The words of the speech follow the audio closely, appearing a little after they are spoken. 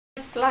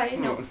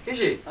playing. Oh, is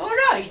it? All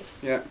right.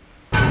 Yeah.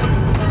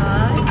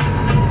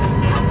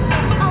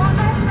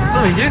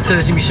 I mean, doing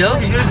 30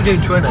 myself, you're going to be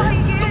doing 20.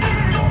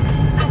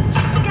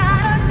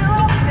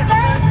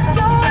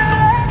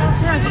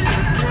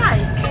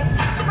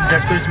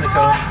 Jack, put it in the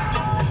car.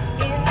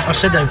 I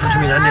said that in front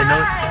of me then, didn't I?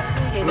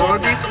 No, I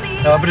did.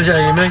 Oh, but I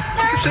dare you, me.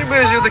 You see,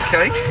 where's the other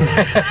cake?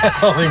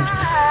 I mean,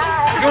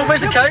 you want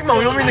where's the cake,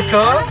 Mum? You want me in the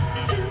car?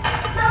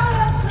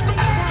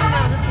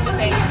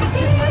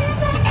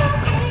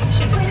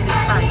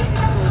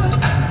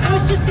 I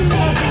was just in the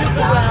world of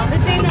the world.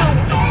 They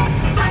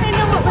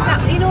know what was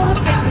happening, all the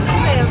presents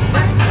around.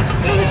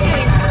 He was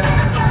doing.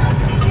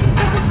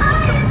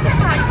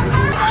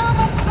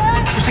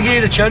 Just to give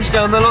you the chance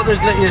down there, look, they'd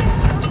let you.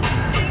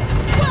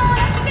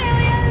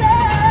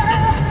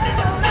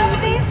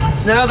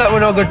 Now that we're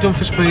not got done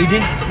for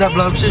speeding, that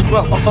bloke says,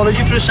 well, I followed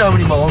you for so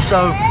many miles,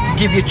 so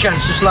give you a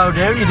chance to slow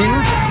down, you didn't.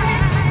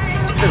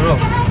 I said, well,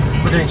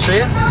 we didn't see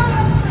it.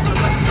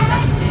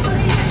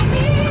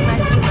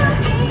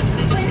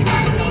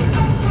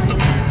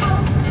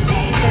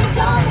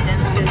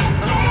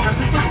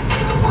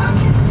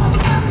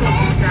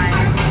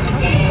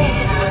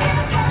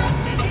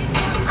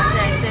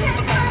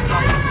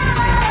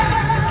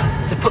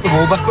 They put the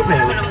wall back up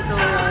now.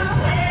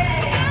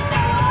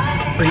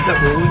 Beat that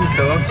wall in the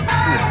car.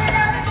 Yeah.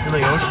 Isn't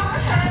that yours?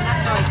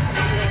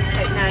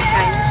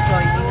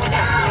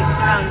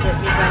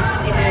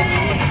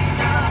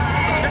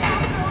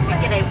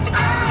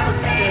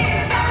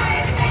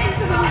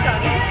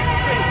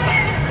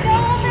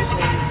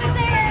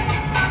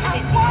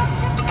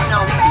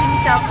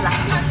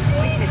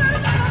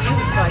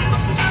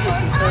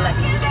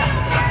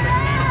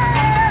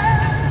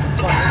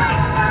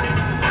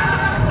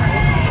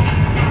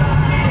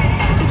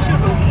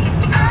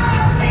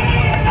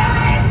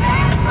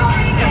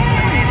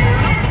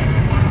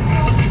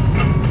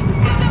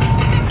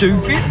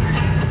 Stupid.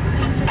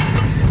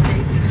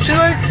 See the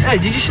way, hey,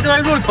 did you see the way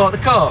Roy parked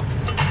the car?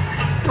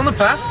 On the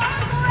path.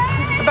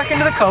 The back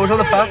end of the car was on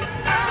the path.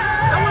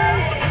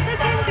 They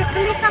didn't get to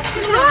this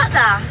afternoon. Like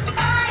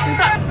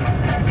that?